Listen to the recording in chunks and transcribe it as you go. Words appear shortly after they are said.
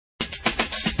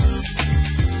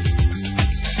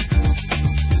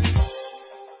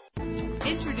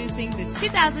Introducing the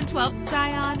 2012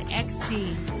 Scion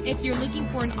XD. If you're looking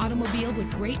for an automobile with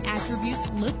great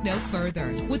attributes, look no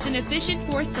further. With an efficient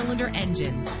 4-cylinder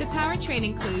engine, the powertrain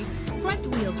includes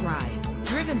front-wheel drive,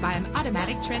 driven by an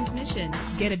automatic transmission.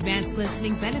 Get advanced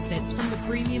listening benefits from the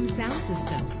premium sound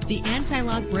system. The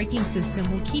anti-lock braking system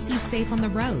will keep you safe on the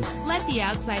road. Let the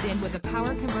outside in with a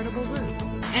power convertible roof.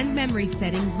 And memory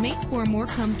settings make for a more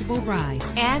comfortable ride.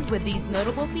 And with these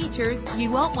notable features,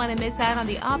 you won't want to miss out on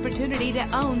the opportunity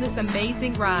to own this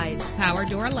amazing ride. Power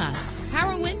door locks,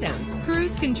 power windows,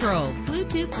 cruise control,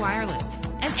 Bluetooth wireless,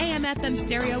 an AM/FM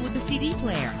stereo with a CD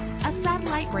player, a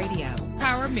satellite radio,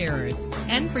 power mirrors.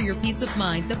 And for your peace of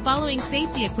mind, the following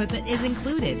safety equipment is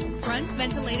included: front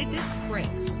ventilated disc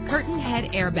brakes, curtain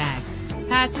head airbags,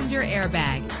 passenger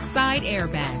airbag, side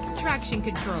airbag, traction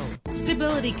control,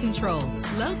 stability control,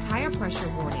 low tire pressure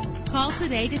warning. Call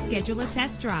today to schedule a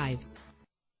test drive.